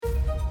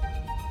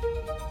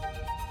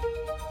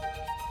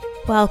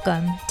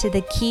Welcome to the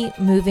Keep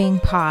Moving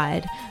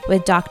Pod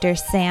with Dr.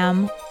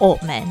 Sam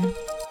Oltman.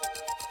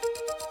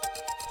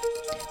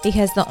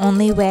 Because the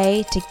only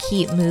way to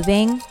keep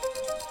moving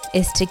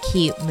is to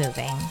keep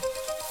moving.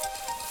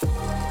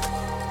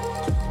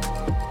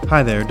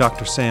 Hi there,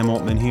 Dr. Sam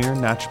Oltman here,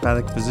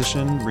 naturopathic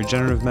physician,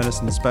 regenerative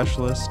medicine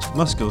specialist,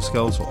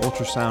 musculoskeletal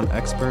ultrasound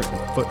expert,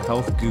 and foot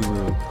health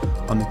guru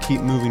on the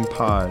Keep Moving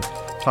Pod,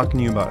 talking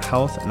to you about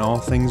health and all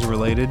things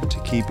related to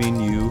keeping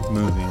you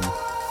moving.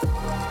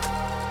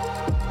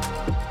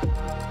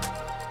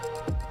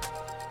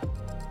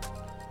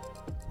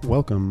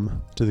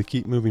 Welcome to the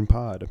Keep Moving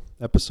Pod,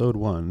 Episode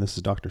 1. This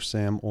is Dr.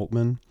 Sam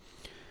Oltman.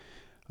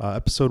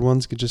 Episode 1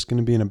 is just going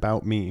to be an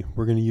about me.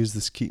 We're going to use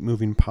this Keep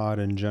Moving Pod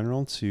in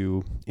general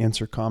to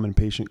answer common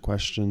patient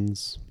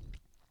questions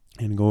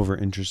and go over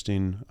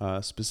interesting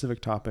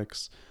specific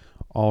topics,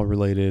 all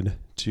related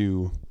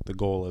to the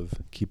goal of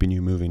keeping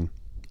you moving.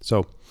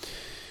 So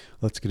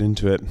let's get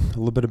into it. A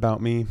little bit about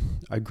me.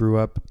 I grew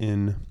up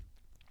in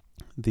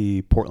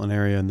the Portland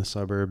area in the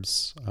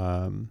suburbs.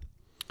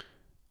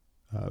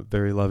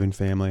 Very loving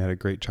family, had a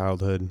great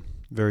childhood,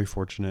 very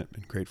fortunate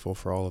and grateful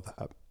for all of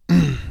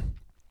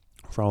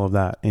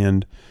that.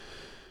 And,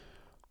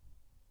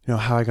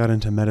 how I got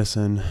into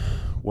medicine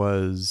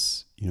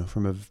was,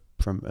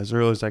 from as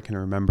early as I can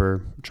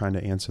remember, trying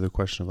to answer the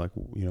question of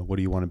what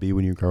do you want to be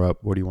when you grow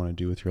up? What do you want to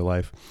do with your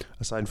life?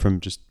 Aside from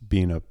just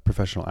being a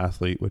professional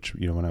athlete, which,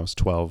 when I was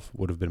 12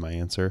 would have been my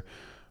answer.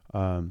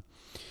 I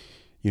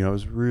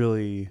was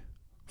really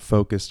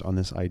focused on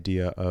this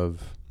idea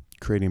of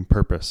creating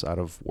purpose out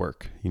of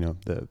work.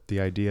 The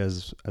idea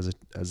as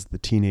the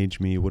teenage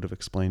me would have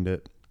explained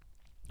it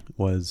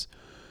was,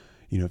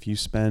 if you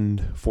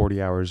spend 40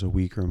 hours a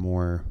week or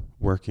more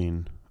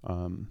working,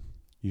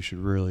 you should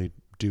really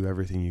do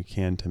everything you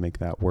can to make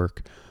that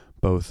work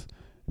both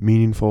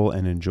meaningful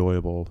and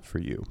enjoyable for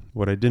you.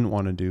 What I didn't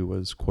want to do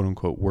was quote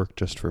unquote work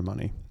just for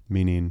money,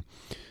 meaning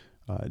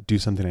do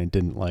something I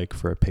didn't like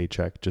for a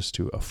paycheck just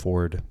to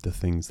afford the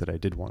things that I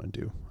did want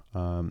to do.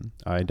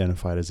 I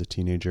identified as a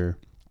teenager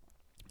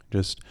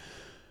just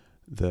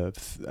at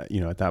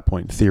that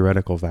point,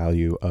 theoretical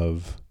value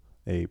of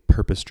a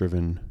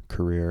purpose-driven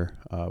career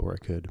where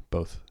I could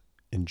both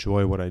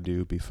enjoy what I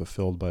do, be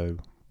fulfilled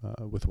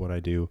with what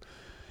I do,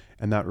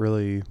 and that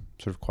really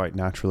sort of quite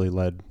naturally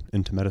led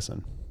into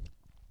medicine.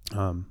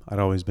 I'd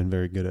always been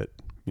very good at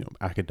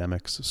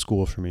academics.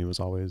 School for me was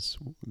always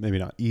maybe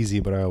not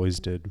easy, but I always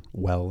did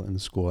well in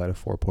school. I had a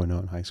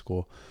 4.0 in high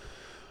school.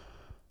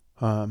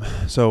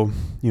 So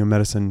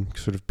medicine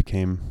sort of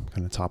became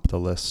kind of top of the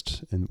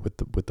list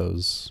with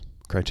those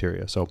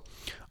criteria. So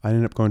I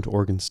ended up going to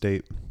Oregon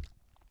State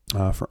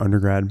for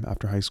undergrad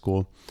after high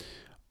school.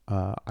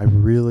 I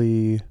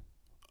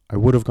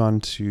would have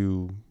gone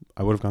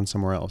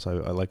somewhere else. I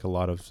like a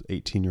lot of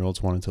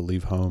 18-year-olds wanted to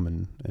leave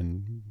home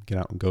and get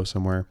out and go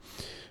somewhere.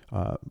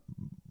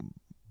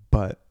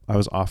 But I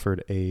was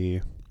offered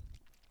a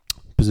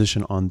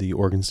position on the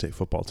Oregon State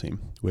football team,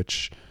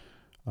 which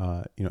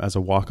as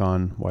a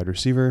walk-on wide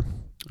receiver,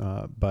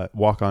 but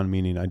walk-on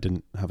meaning I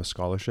didn't have a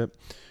scholarship,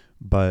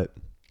 but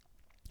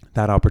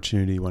that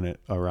opportunity when it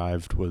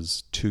arrived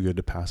was too good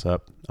to pass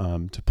up,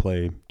 to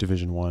play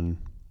Division I,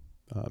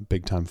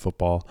 big-time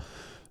football.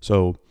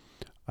 So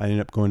I ended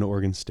up going to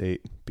Oregon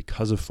State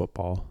because of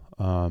football,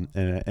 and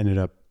I ended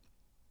up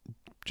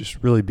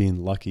just really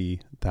being lucky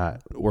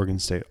that Oregon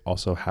State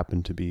also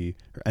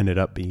ended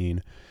up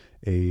being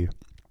a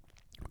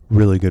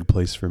really good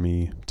place for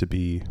me to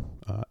be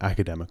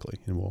academically,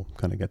 and we'll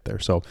kind of get there.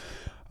 So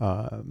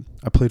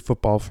I played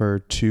football for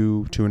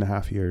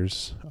 2.5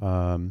 years.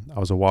 I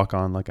was a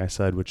walk-on, like I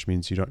said, which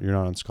means you're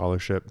not on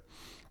scholarship.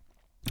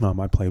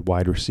 I played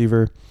wide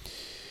receiver,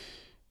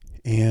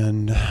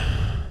 and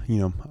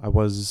I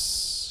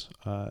was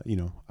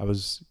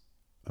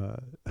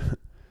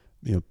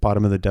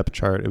bottom of the depth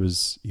chart. It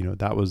was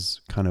that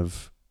was kind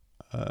of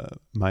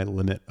my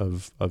limit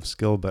of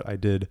skill, but I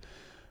did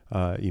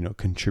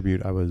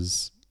contribute. I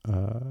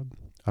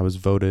was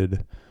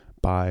voted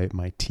by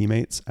my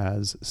teammates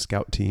as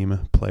Scout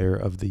Team Player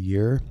of the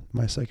Year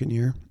my second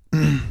year,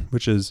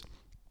 which is,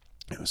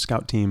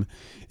 Scout Team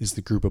is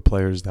the group of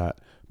players that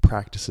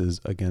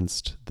practices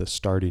against the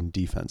starting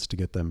defense to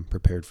get them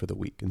prepared for the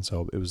week. And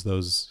so it was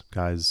those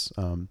guys,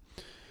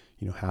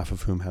 half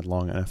of whom had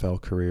long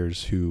NFL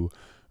careers, who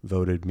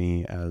voted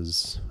me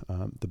as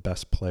the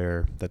best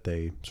player that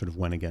they sort of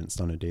went against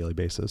on a daily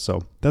basis.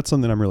 So that's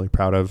something I'm really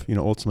proud of.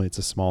 Ultimately it's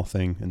a small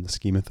thing in the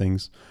scheme of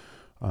things,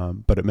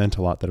 but it meant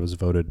a lot that it was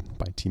voted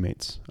by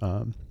teammates.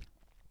 And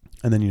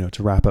then,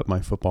 to wrap up my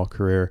football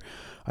career,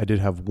 I did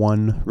have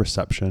one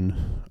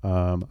reception.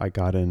 I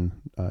got in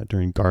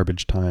during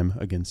garbage time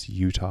against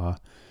Utah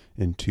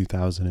in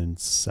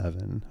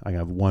 2007. I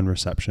have one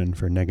reception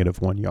for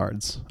 -1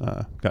 yards.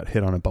 Got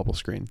hit on a bubble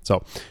screen.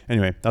 So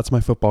anyway, that's my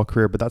football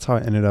career, but that's how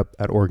I ended up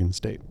at Oregon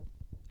State.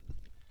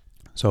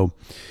 So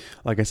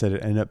like I said,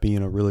 it ended up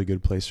being a really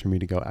good place for me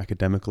to go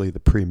academically. The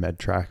pre-med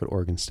track at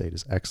Oregon State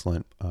is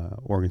excellent.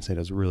 Oregon State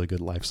has a really good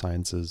life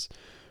sciences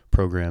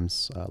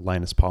programs.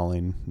 Linus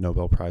Pauling,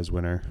 Nobel Prize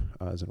winner,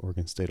 as an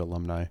Oregon State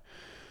alumni.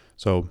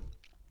 So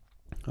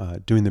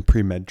doing the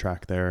pre-med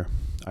track there,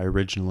 I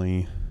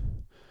originally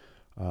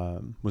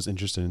was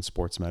interested in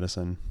sports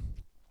medicine.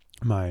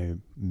 My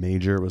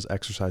major was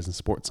exercise and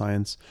sports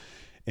science.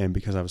 And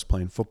because I was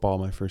playing football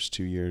my first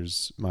 2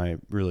 years, my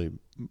really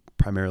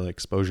primarily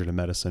exposure to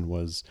medicine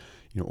was,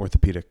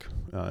 orthopedic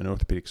and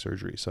orthopedic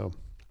surgery. So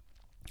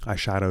I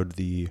shadowed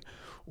the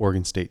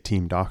Oregon State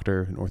team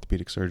doctor, an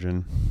orthopedic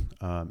surgeon,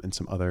 and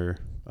some other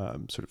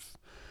sort of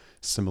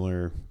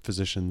similar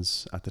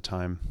physicians at the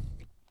time.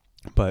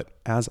 But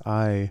as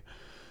I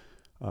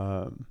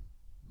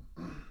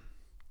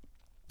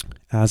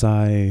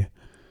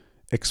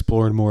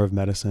explored more of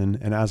medicine,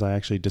 and as I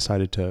actually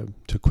decided to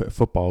quit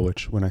football,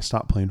 which when I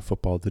stopped playing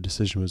football, the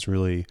decision was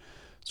really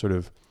sort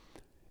of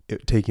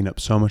it taking up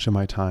so much of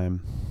my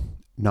time,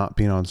 not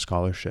being on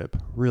scholarship,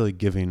 really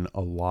giving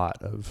a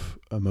lot of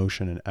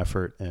emotion and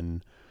effort,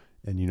 and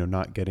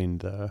not getting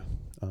the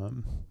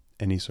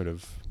any sort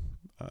of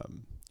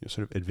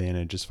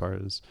advantage as far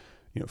as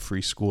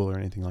free school or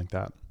anything like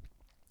that.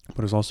 But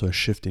it was also a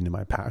shifting in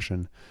my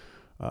passion,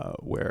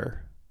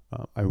 where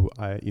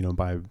I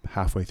by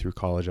halfway through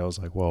college, I was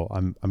like, well,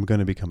 I'm going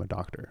to become a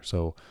doctor.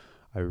 So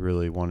I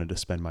really wanted to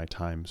spend my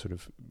time sort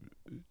of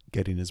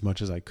getting as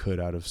much as I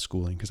could out of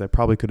schooling, because I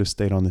probably could have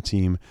stayed on the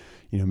team,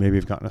 maybe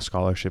have gotten a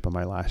scholarship in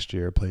my last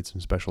year, played some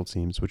special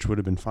teams, which would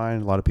have been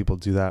fine. A lot of people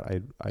do that.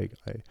 I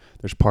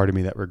there's part of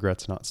me that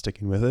regrets not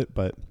sticking with it,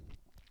 but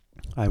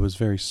I was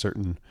very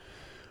certain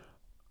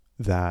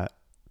that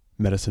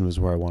medicine was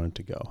where I wanted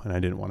to go. And I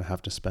didn't want to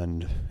have to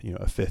spend,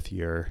 a fifth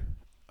year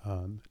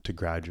to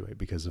graduate,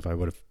 because if I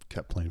would have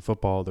kept playing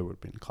football, there would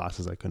have been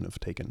classes I couldn't have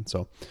taken.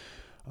 So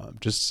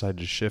just decided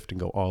to shift and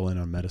go all in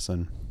on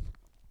medicine.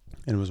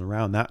 And it was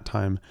around that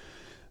time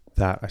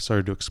that I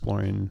started to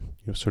exploring,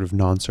 sort of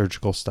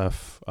non-surgical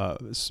stuff,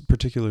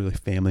 particularly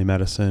family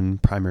medicine,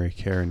 primary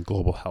care, and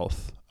global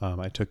health.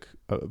 I took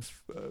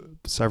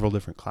several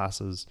different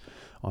classes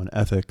on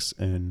ethics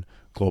and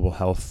global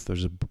health.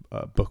 There's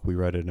a book we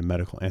read in a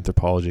medical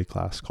anthropology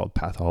class called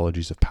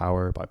Pathologies of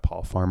Power by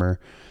Paul Farmer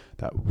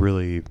that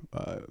really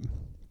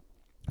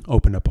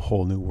opened up a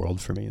whole new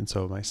world for me. And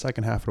so my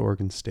second half at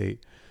Oregon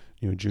State,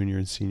 junior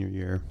and senior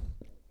year,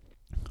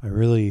 I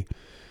really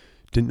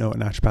didn't know what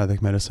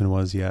naturopathic medicine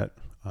was yet,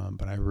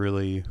 but I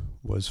really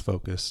was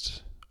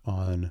focused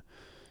on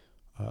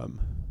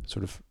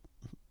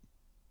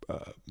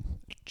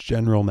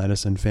general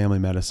medicine, family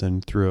medicine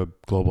through a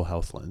global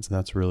health lens. And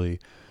that's really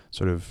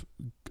sort of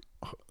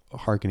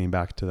hearkening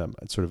back to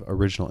that sort of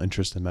original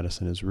interest in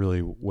medicine, is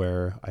really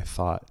where I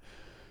thought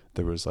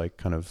there was like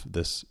kind of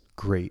this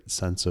great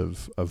sense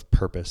of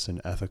purpose and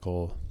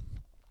ethical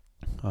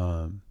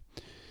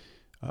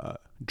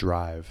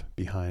drive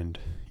behind,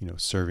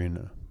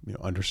 serving,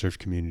 underserved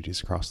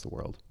communities across the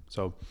world.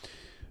 So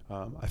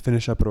I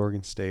finished up at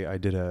Oregon State. I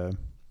did a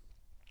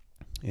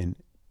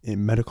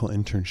medical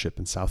internship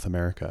in South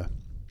America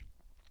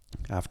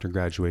after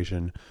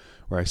graduation,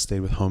 where I stayed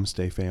with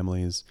homestay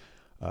families,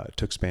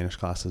 took Spanish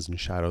classes, and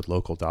shadowed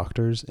local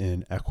doctors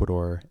in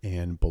Ecuador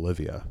and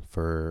Bolivia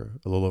for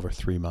a little over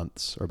 3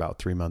 months, or about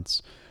 3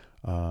 months,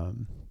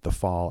 the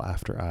fall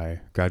after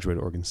I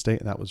graduated Oregon State.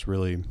 And that was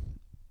really,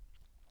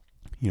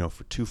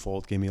 for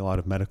twofold, gave me a lot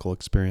of medical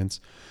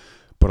experience,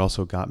 but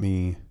also got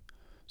me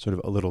sort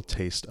of a little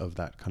taste of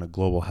that kind of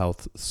global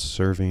health,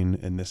 serving,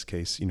 in this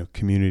case,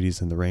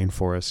 communities in the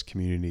rainforest,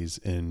 communities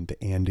in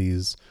the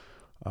Andes,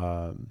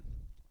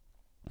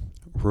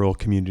 rural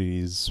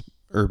communities,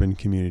 urban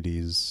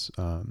communities.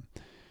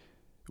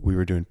 We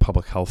were doing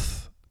public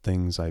health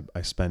things.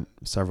 I spent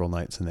several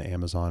nights in the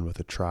Amazon with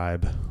a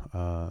tribe.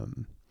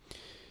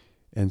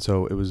 And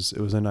so it was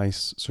a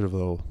nice sort of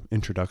little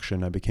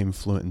introduction. I became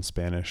fluent in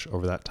Spanish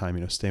over that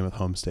time, staying with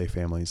homestay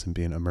families and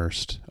being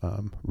immersed,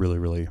 really,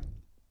 really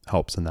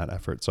helps in that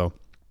effort. So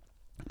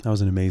that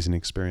was an amazing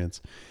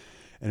experience.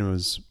 And it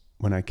was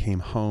when I came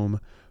home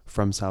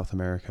from South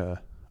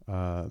America,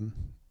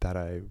 that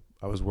I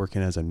was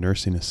working as a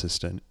nursing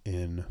assistant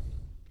in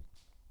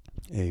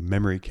a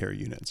memory care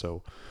unit.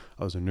 So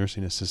I was a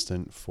nursing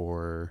assistant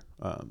for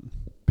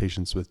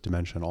patients with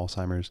dementia and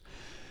Alzheimer's.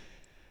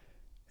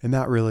 And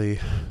that really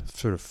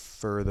sort of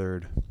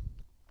furthered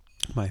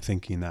my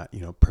thinking that,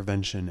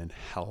 prevention and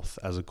health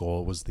as a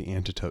goal was the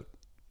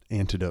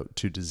antidote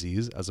to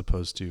disease, as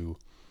opposed to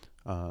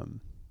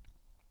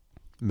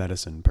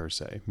medicine per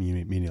se,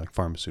 meaning like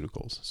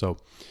pharmaceuticals. So,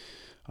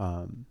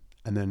 and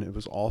then it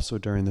was also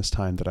during this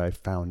time that I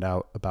found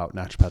out about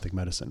naturopathic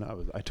medicine.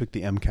 I took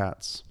the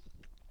MCATs,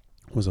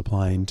 was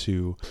applying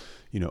to,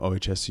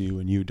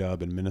 OHSU and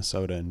UW and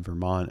Minnesota and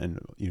Vermont and,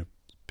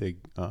 big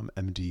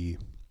MD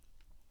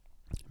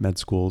med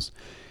schools.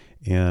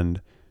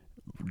 And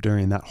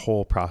during that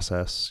whole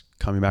process,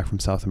 coming back from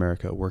South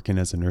America, working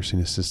as a nursing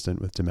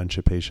assistant with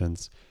dementia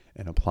patients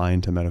and applying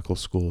to medical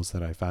schools,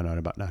 that I found out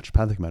about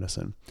naturopathic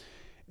medicine.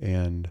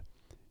 And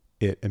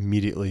it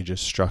immediately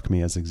just struck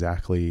me as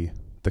exactly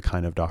the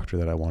kind of doctor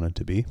that I wanted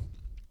to be.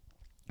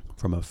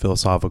 From a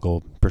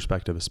philosophical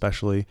perspective,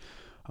 especially,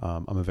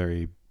 I'm a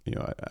very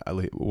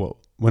well,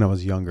 when I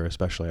was younger,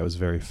 especially, I was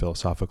very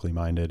philosophically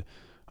minded,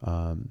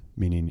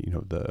 meaning,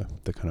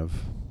 the kind of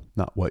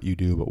not what you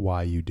do, but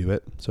why you do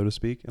it, so to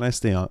speak. And I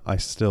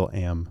still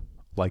am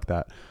like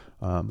that.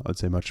 I would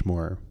say much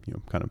more,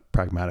 kind of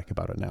pragmatic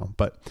about it now.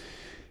 But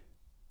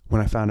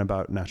when I found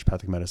about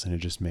naturopathic medicine, it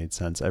just made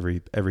sense.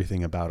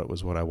 Everything about it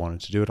was what I wanted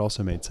to do. It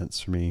also made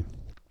sense for me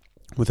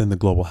within the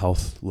global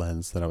health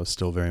lens that I was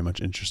still very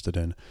much interested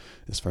in,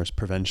 as far as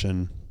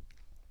prevention,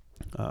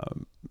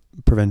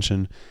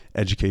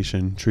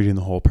 education, treating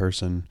the whole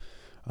person,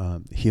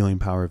 healing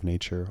power of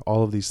nature.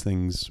 All of these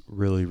things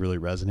really, really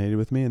resonated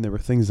with me. And there were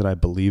things that I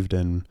believed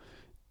in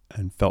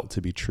and felt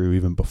to be true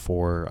even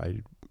before I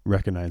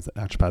recognized that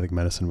naturopathic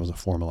medicine was a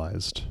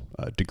formalized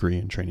degree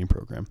and training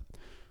program.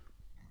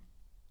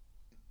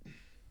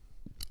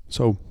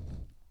 So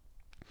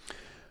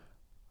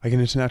I get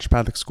into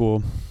naturopathic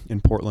school in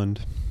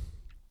Portland.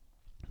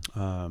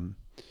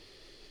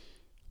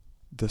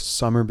 The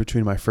summer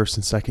between my first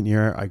and second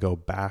year, I go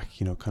back,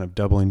 kind of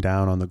doubling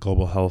down on the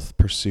global health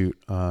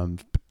pursuit.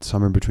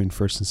 Summer between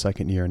first and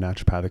second year in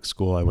naturopathic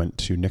school, I went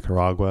to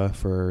Nicaragua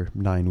for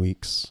 9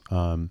 weeks.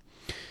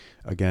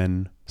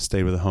 Again,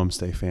 stayed with a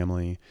homestay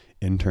family,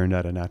 interned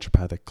at a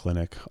naturopathic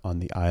clinic on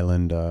the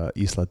island,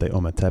 Isla de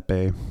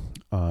Ometepe,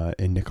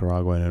 in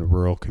Nicaragua, in a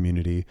rural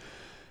community.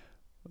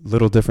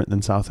 Little different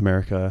than South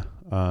America,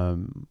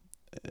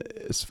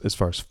 as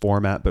far as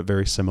format, but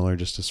very similar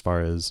just as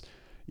far as,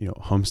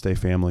 homestay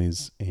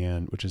families,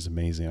 and which is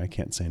amazing. I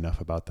can't say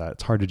enough about that.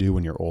 It's hard to do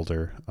when you're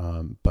older,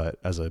 but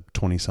as a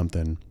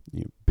 20-something,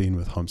 being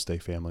with homestay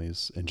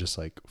families and just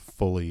like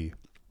fully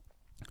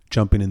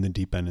jumping in the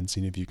deep end and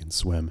seeing if you can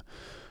swim,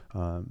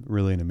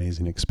 really an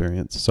amazing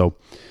experience. So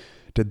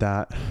did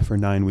that for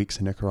 9 weeks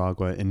in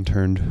Nicaragua,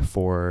 interned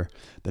for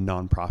the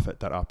nonprofit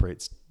that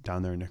operates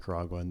down there in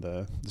Nicaragua, and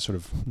the sort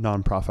of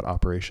nonprofit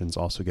operations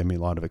also gave me a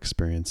lot of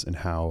experience in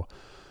how,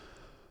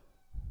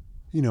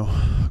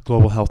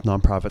 global health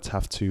nonprofits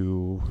have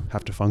to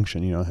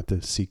function, have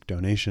to seek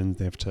donations.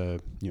 They have to,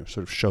 sort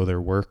of show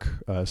their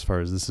work as far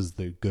as this is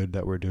the good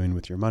that we're doing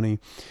with your money.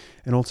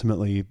 And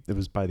ultimately, it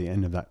was by the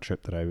end of that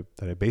trip that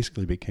I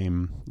basically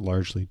became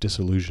largely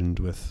disillusioned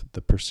with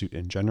the pursuit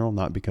in general,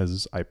 not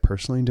because I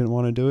personally didn't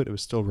want to do it. It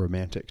was still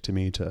romantic to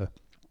me to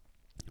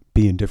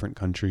be in different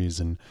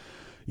countries and,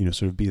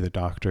 sort of be the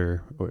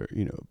doctor or,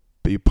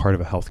 be part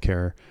of a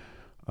healthcare,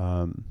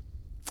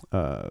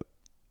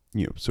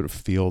 sort of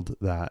field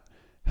that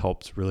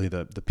helps really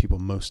the people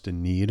most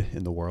in need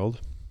in the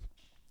world.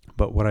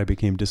 But what I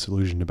became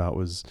disillusioned about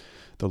was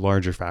the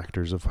larger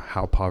factors of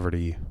how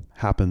poverty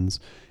happens,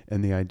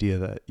 and the idea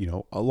that,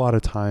 a lot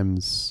of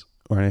times,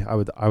 or I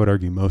would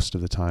argue most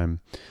of the time,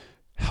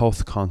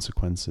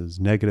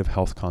 negative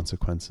health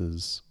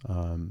consequences,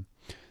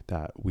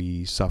 that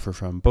we suffer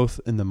from both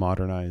in the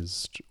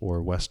modernized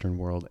or Western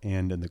world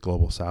and in the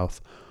global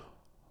South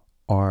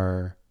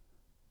are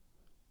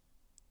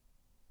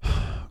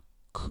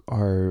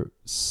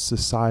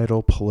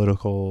societal,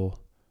 political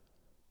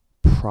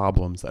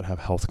problems that have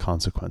health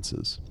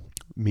consequences,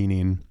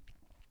 meaning,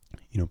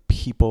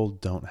 people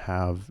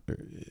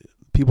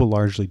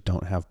largely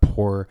don't have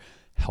poor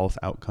health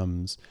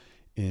outcomes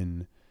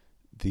in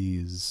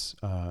these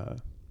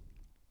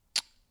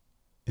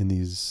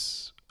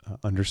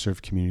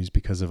underserved communities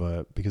because of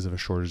a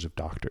shortage of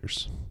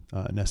doctors,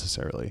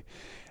 necessarily.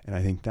 And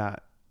I think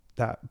that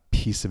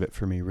piece of it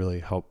for me really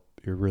helped.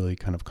 It really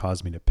kind of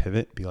caused me to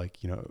pivot, be like,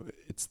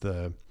 it's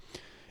the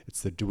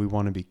do we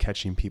want to be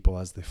catching people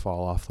as they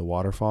fall off the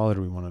waterfall, or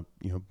do we want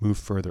to, move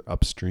further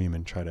upstream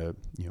and try to,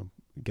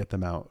 get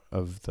them out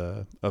of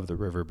the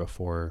river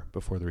before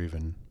they're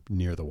even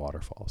near the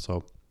waterfall.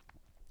 So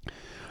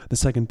the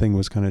second thing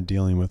was kind of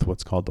dealing with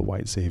what's called the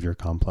white savior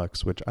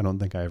complex, which I don't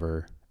think I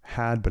ever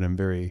had, but I'm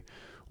very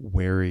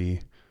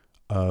wary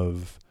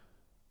of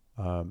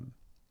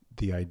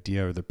the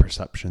idea or the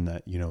perception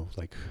that,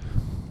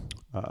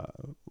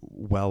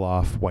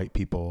 well-off white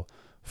people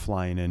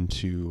flying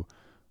into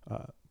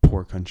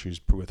poor countries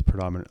with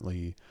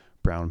predominantly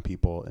brown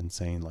people and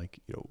saying like,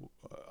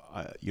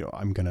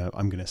 I'm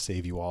gonna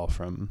save you all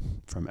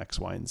from X,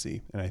 Y, and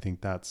Z. And I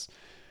think that's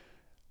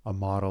a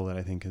model that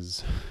I think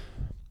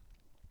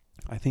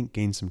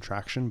gained some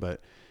traction,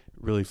 but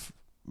really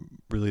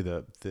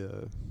the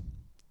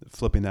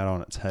flipping that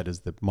on its head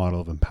is the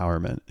model of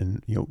empowerment.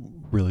 And,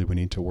 really we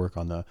need to work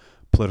on the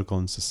political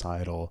and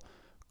societal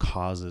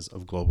causes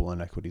of global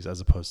inequities, as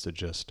opposed to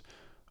just,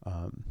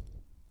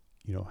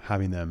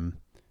 having the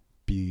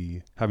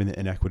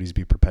inequities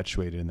be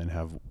perpetuated and then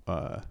have,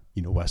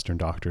 Western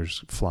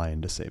doctors fly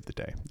in to save the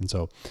day. And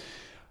so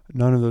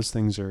none of those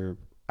things are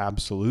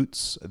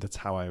absolutes. That's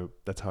how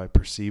I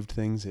perceived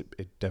things.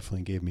 It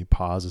definitely gave me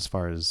pause as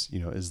far as,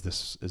 is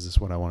this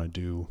what I want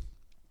to do?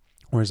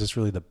 Or is this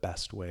really the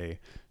best way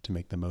to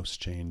make the most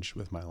change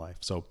with my life?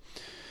 So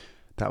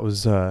that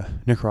was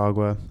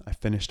Nicaragua. I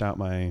finished out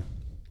my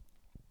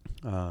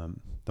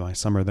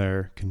summer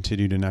there,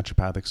 continued in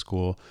naturopathic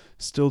school,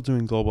 still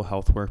doing global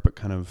health work, but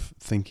kind of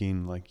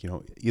thinking like,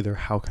 either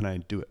how can I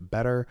do it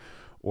better,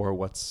 or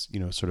what's,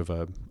 sort of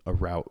a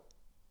route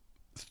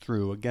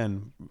through,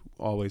 again,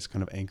 always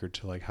kind of anchored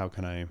to like, how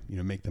can I,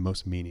 make the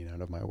most meaning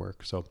out of my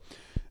work? So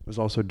it was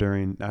also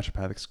during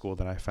naturopathic school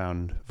that I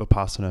found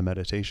Vipassana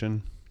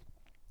meditation.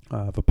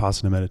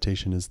 Vipassana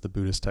meditation is the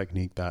Buddhist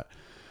technique that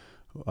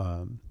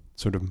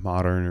sort of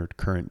modern or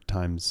current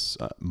times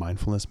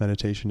mindfulness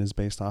meditation is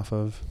based off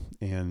of.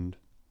 And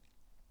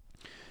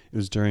it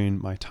was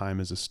during my time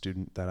as a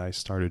student that I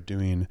started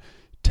doing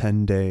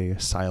 10-day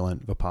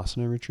silent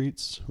Vipassana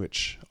retreats,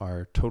 which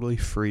are totally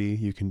free.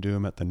 You can do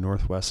them at the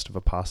Northwest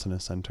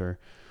Vipassana Center.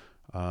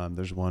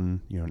 There's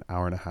one, an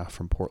hour and a half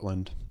from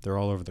Portland. They're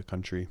all over the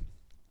country,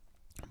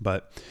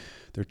 but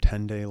they're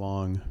 10-day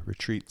long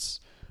retreats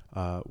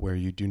where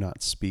you do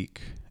not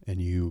speak and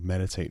you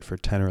meditate for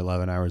 10 or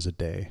 11 hours a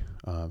day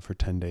for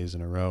 10 days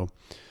in a row.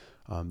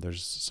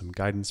 There's some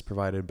guidance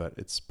provided, but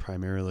it's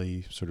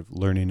primarily sort of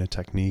learning a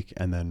technique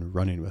and then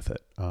running with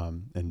it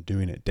and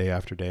doing it day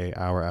after day,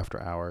 hour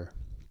after hour.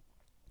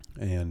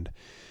 And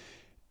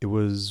it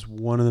was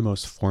one of the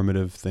most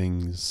formative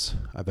things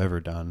I've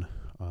ever done.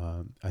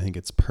 I think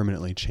it's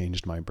permanently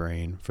changed my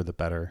brain for the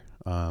better.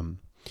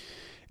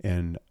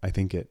 And I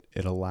think it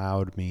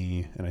allowed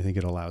me, and I think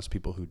it allows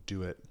people who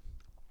do it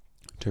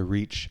to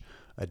reach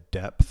a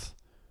depth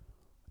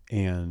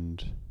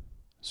and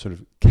sort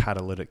of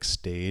catalytic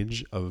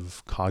stage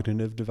of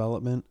cognitive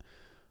development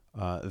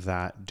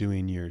that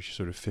doing your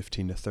sort of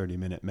 15 to 30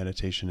 minute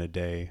meditation a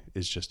day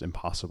is just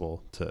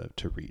impossible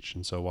to reach.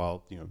 And so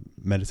while,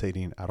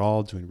 meditating at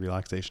all, doing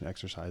relaxation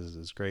exercises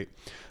is great,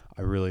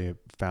 I really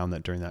found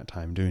that during that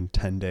time, doing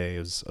 10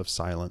 days of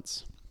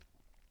silence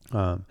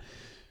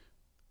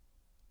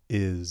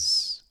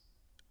is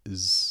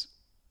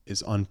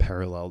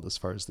unparalleled as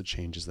far as the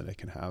changes that it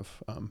can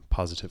have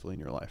positively in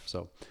your life.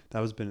 So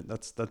that's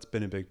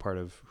been a big part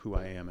of who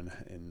I am,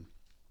 and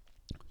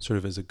sort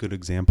of as a good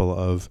example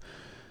of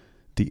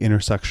the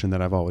intersection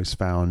that I've always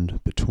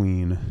found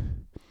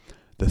between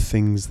the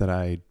things that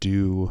I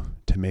do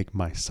to make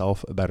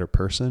myself a better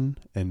person,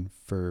 and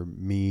for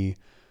me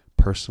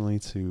personally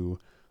to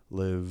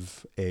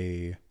live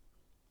a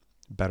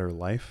better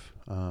life,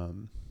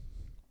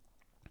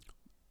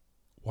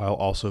 while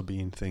also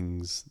being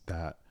things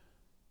that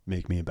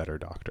make me a better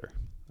doctor.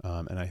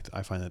 And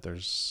I find that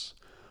there's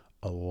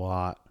a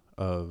lot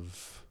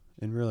of,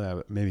 and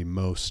really maybe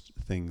most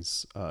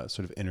things sort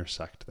of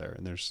intersect there.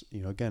 And there's,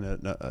 again,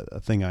 a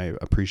thing I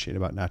appreciate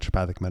about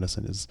naturopathic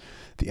medicine is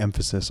the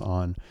emphasis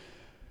on,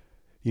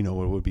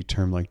 what would be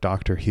termed like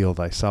doctor heal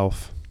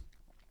thyself,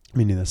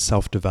 meaning the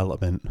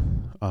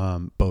self-development,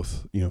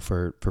 both,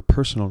 for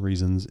personal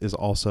reasons, is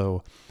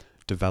also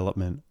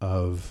development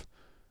of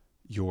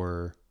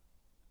your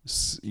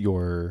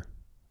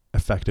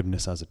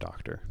effectiveness as a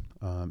doctor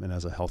and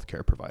as a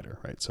healthcare provider,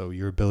 right? So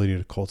your ability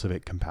to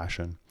cultivate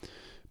compassion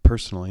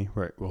personally,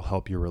 right, will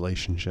help your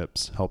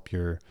relationships, help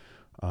your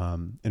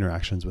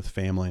interactions with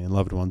family and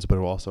loved ones, but it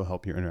will also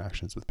help your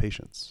interactions with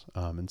patients.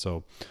 And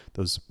so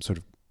those sort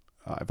of,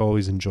 I've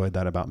always enjoyed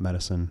that about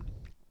medicine,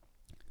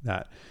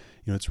 that,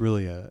 it's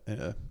really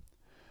an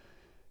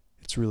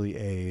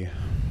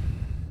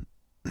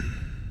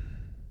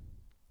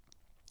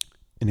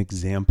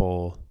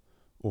example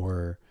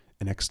or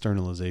an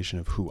externalization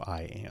of who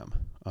I am.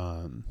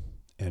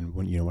 And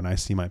when I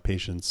see my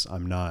patients,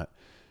 I'm not,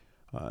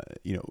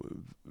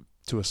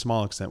 to a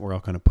small extent, we're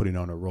all kind of putting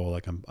on a role,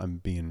 like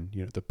I'm being,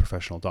 the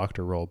professional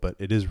doctor role, but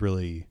it is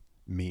really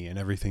me and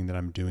everything that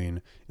I'm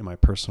doing in my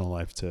personal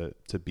life to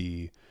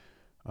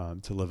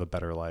live a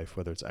better life,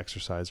 whether it's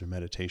exercise or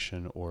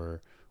meditation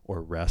or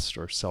rest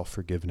or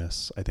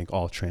self-forgiveness, I think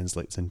all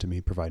translates into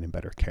me providing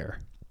better care.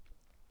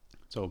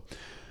 So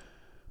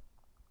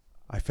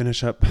I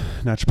finish up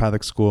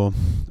naturopathic school.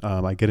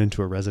 I get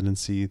into a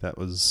residency that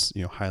was,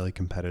 highly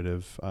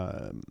competitive,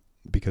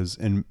 because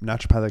in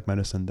naturopathic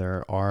medicine,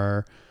 there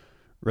are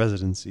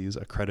residencies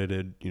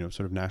accredited,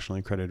 sort of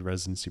nationally accredited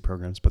residency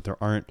programs, but there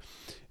aren't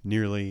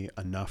nearly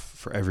enough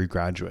for every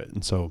graduate.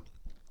 And so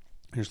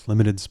there's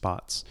limited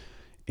spots,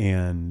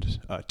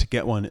 and to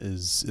get one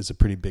is a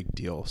pretty big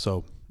deal.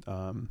 So,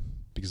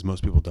 because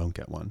most people don't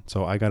get one.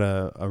 So I got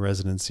a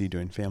residency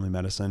doing family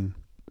medicine,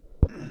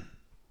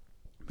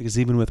 because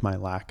even with my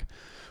lack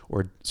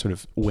or sort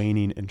of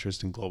waning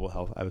interest in global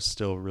health, I was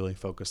still really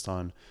focused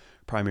on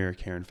primary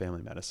care and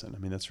family medicine. I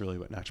mean, that's really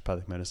what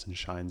naturopathic medicine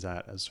shines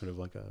at, as sort of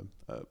like a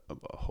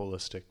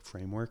holistic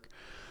framework.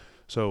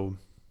 So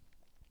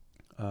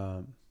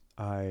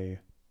I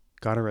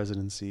got a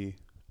residency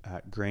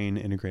at Grain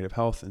Integrative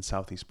Health in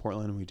Southeast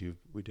Portland.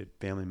 We did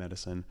family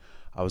medicine.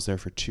 I was there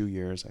for 2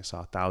 years. I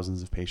saw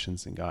thousands of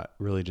patients and got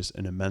really just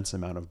an immense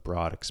amount of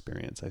broad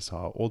experience. I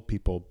saw old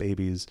people,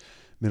 babies,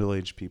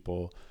 middle-aged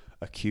people,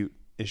 acute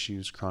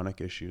issues,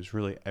 chronic issues,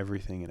 really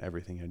everything.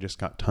 I just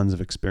got tons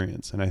of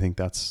experience. And I think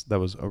that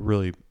was a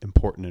really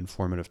important and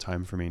formative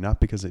time for me, not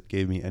because it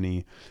gave me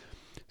any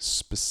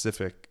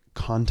specific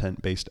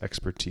content-based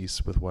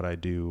expertise with what I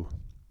do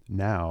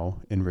now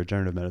in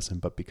regenerative medicine,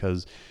 but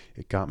because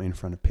it got me in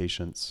front of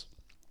patients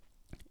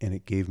and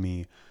it gave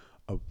me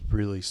a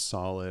really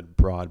solid,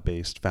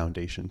 broad-based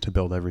foundation to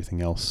build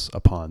everything else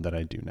upon that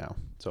I do now.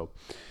 So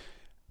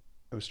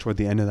it was toward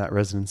the end of that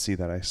residency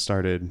that I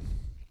started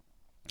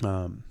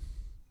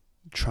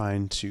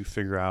trying to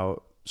figure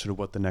out sort of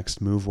what the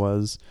next move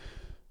was.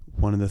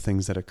 One of the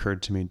things that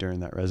occurred to me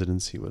during that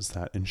residency was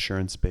that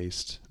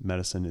insurance-based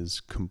medicine is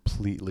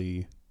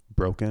completely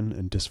broken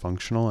and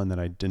dysfunctional, and that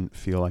I didn't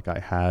feel like I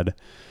had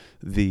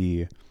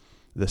the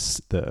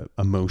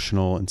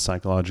emotional and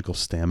psychological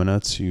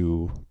stamina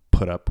to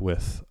put up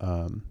with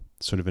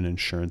sort of an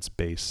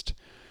insurance-based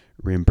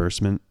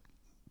reimbursement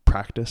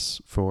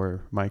practice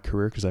for my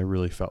career, because I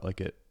really felt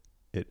like it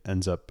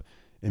ends up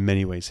in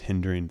many ways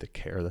hindering the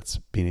care that's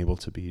being able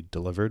to be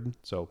delivered.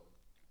 So,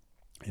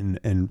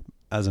 and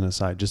as an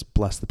aside, just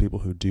bless the people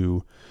who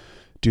do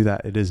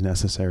that. It is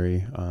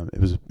necessary. It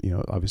was,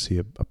 obviously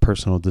a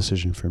personal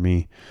decision for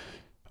me.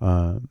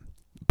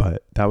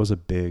 But that was a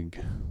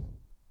big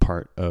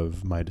part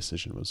of my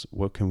decision, was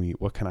what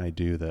can I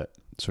do that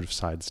sort of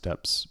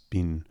sidesteps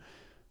being,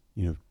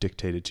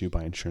 dictated to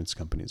by insurance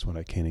companies, what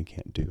I can and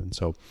can't do. And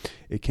so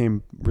it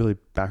came really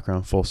back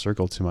around full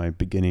circle to my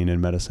beginning in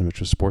medicine, which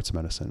was sports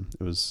medicine.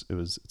 It's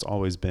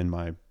always been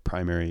my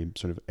primary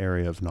sort of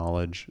area of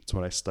knowledge. It's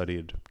what I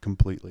studied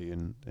completely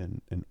in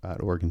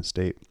at Oregon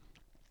State.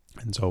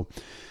 And so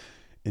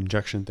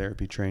injection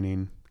therapy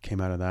training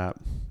came out of that.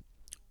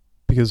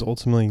 Because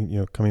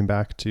ultimately, coming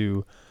back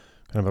to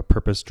kind of a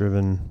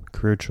purpose-driven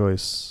career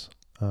choice,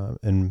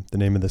 and the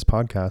name of this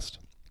podcast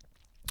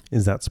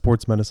is that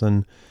sports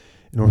medicine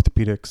and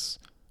orthopedics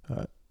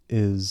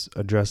is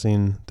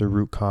addressing the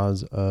root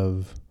cause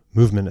of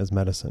movement as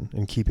medicine,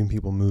 and keeping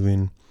people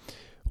moving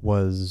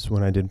was,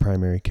 when I did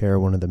primary care,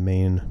 one of the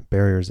main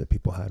barriers that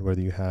people had.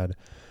 Whether you had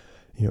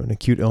an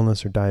acute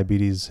illness or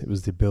diabetes, it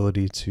was the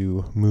ability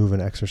to move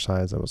and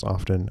exercise that was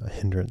often a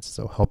hindrance.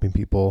 So helping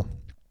people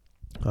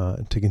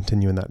to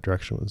continue in that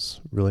direction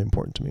was really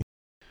important to me.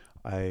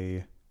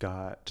 I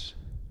got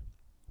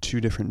 2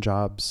 different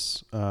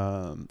jobs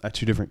at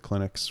 2 different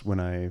clinics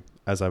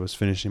as I was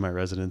finishing my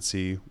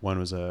residency. One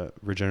was a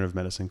regenerative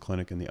medicine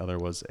clinic, and the other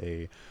was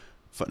a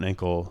foot and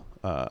ankle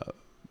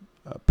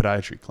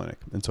podiatry clinic.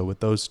 And so with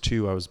those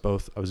 2, I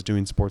was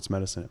doing sports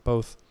medicine at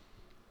both.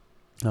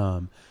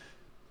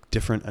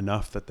 Different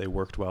enough that they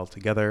worked well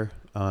together.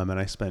 And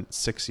I spent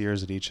 6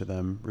 years at each of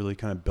them, really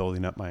kind of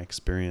building up my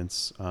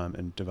experience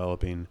and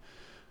developing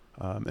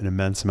an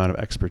immense amount of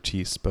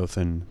expertise, both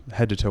in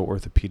head-to-toe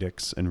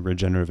orthopedics and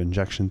regenerative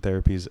injection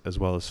therapies, as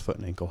well as foot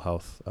and ankle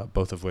health,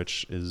 both of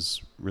which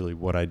is really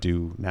what I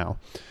do now.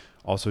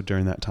 Also,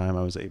 during that time,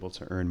 I was able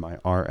to earn my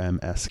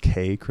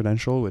RMSK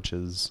credential, which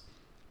is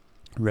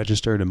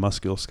registered in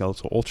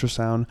musculoskeletal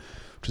ultrasound,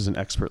 which is an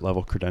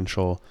expert-level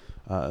credential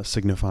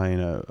signifying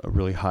a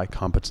really high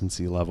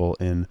competency level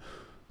in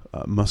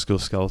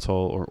musculoskeletal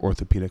or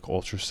orthopedic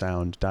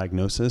ultrasound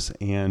diagnosis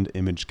and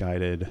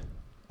image-guided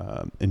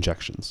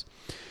injections.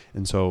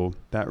 And so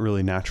that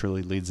really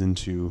naturally leads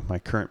into my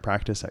current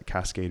practice at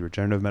Cascade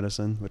Regenerative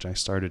Medicine, which I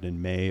started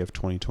in May of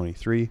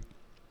 2023.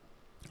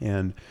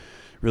 And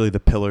really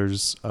the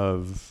pillars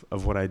of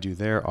what I do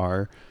there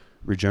are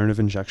regenerative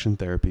injection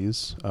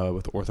therapies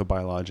with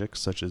orthobiologics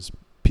such as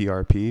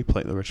PRP,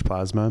 platelet-rich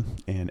plasma,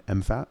 and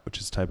MFAT, which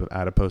is a type of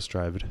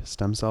adipose-derived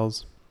stem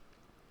cells.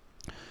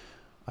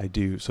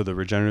 So the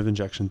regenerative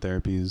injection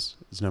therapies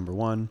is number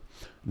 1.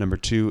 Number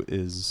 2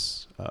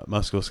 is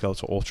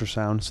musculoskeletal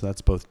ultrasound. So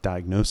that's both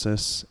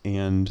diagnosis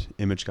and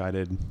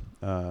image-guided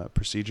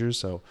procedures.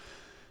 So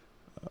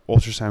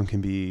ultrasound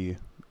can be,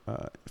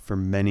 for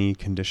many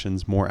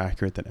conditions, more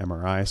accurate than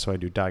MRI. So I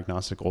do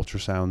diagnostic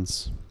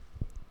ultrasounds,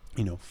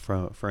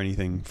 for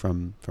anything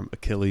from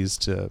Achilles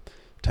to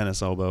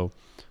tennis elbow,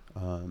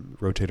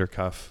 rotator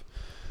cuff.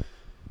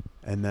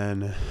 And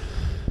then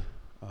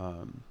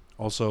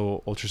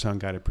also ultrasound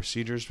guided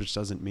procedures, which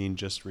doesn't mean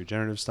just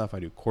regenerative stuff.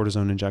 I do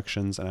cortisone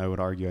injections, and I would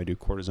argue I do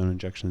cortisone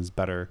injections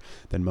better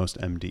than most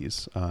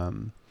MDs,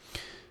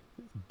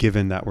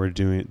 given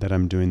that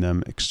I'm doing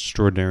them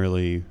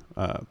extraordinarily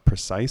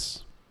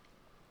precise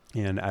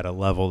and at a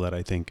level that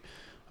I think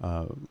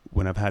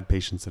when I've had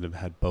patients that have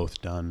had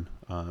both done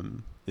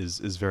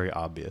is very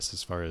obvious,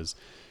 as far as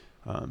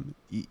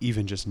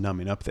even just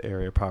numbing up the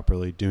area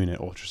properly, doing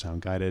it ultrasound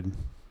guided.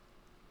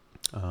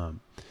 And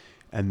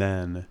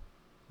then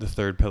the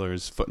third pillar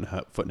is foot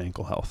and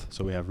ankle health.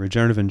 So we have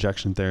regenerative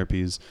injection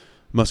therapies,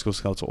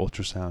 musculoskeletal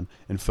ultrasound,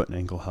 and foot and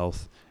ankle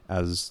health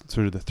as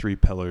sort of the 3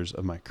 pillars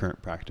of my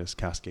current practice,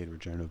 Cascade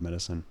Regenerative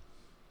Medicine.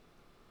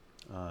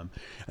 And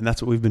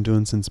that's what we've been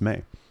doing since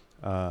May.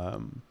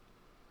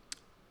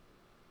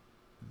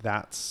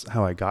 That's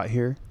how I got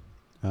here.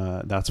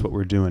 That's what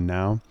we're doing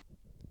now.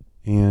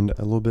 And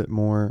a little bit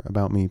more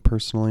about me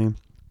personally.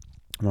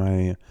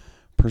 My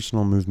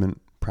personal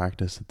movement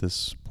practice at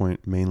this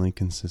point mainly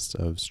consists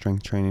of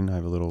strength training. I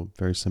have a little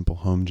very simple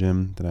home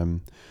gym that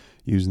I'm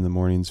using in the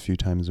mornings a few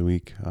times a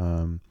week.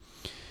 And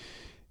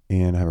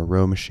I have a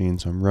row machine,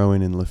 so I'm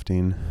rowing and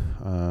lifting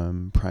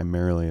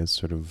primarily as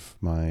sort of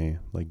my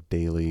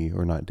daily,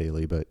 or not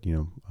daily, but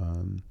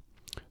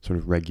sort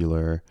of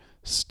regular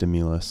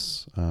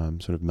stimulus,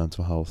 sort of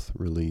mental health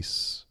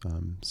release,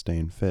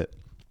 staying fit.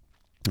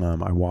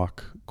 I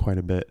walk quite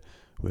a bit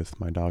with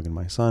my dog and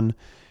my son.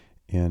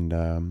 And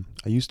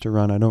I used to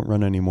run. I don't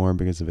run anymore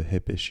because of a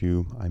hip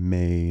issue. I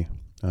may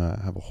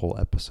have a whole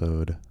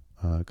episode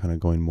kind of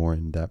going more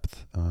in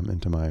depth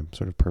into my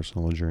sort of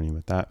personal journey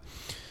with that.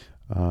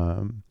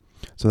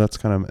 So that's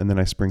kind of, and then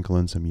I sprinkle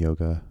in some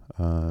yoga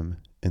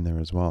in there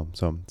as well.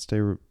 So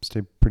stay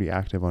pretty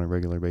active on a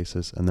regular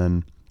basis. And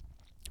then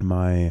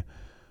my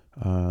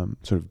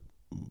sort of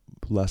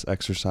less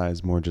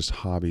exercise, more just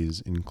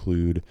hobbies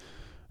include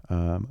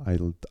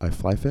I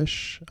fly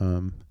fish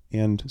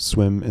and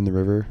swim in the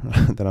river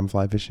that I'm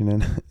fly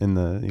fishing in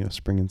the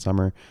spring and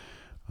summer.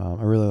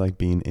 I really like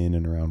being in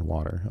and around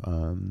water.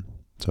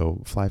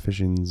 So fly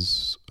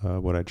fishing's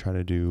what I try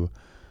to do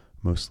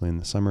mostly in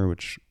the summer,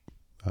 which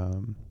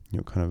kind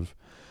of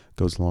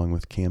goes along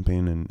with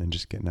camping and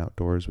just getting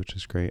outdoors, which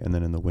is great. And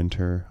then in the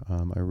winter,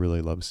 I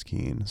really love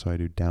skiing. So I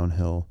do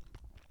downhill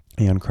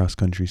and cross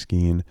country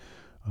skiing,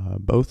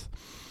 both.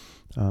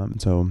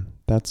 So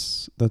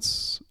that's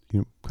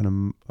kind of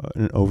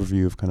an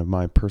overview of kind of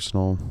my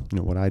personal,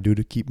 what I do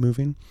to keep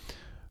moving.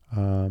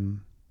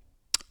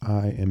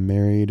 I am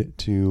married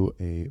to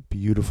a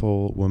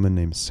beautiful woman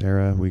named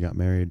Sarah. We got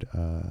married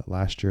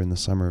last year in the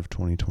summer of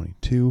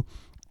 2022.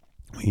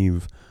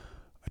 We've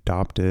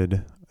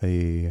adopted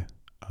a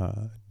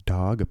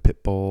dog, a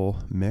pit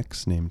bull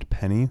mix named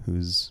Penny,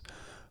 who's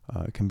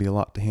can be a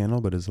lot to handle,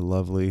 but is a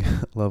lovely,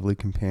 lovely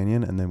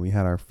companion. And then we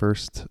had our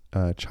first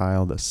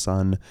child, a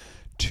son,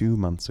 2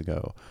 months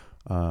ago.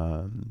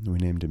 We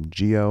named him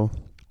Gio,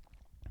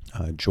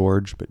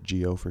 George, but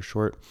Gio for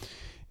short.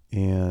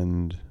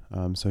 And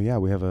so yeah,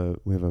 we have a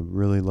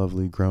really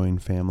lovely growing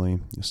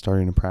family.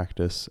 Starting to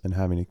practice and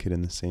having a kid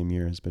in the same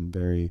year has been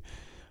very,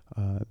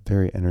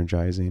 very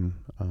energizing.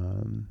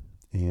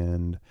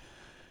 And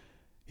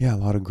yeah, a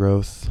lot of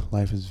growth.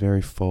 Life is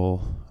very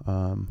full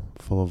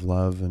of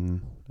love,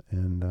 and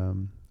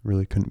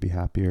really couldn't be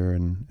happier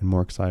and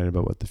more excited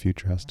about what the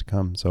future has to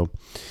come. So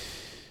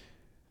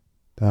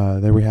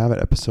there we have it,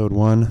 episode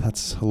 1.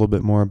 That's a little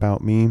bit more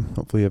about me.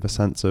 Hopefully you have a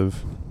sense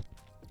of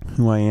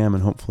who I am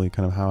and hopefully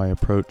kind of how I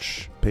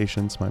approach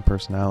patients, my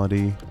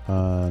personality.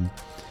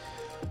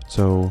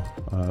 So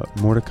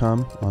more to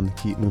come on the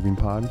Keep Moving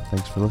Pod.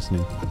 Thanks for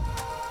listening.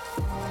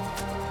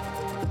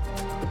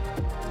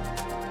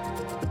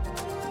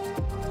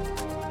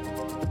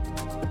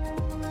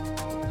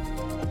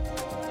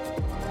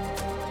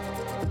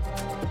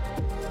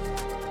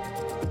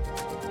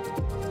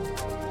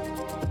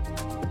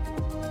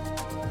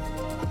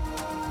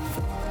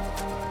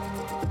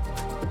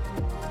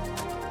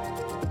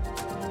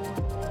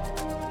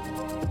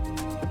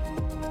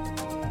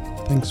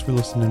 Thanks for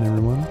listening,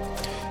 everyone.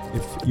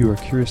 If you are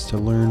curious to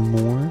learn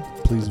more,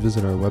 please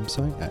visit our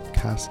website at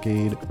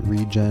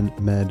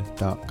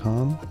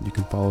cascaderegenmed.com. You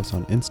can follow us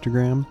on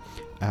Instagram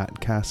at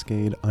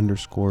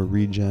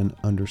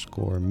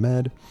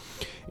cascade_regen_med.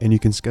 And you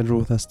can schedule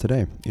with us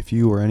today. If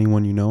you or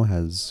anyone you know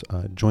has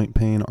joint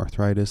pain,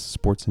 arthritis,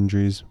 sports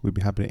injuries, we'd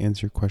be happy to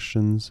answer your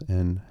questions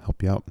and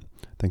help you out.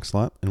 Thanks a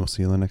lot, and we'll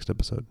see you in the next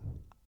episode.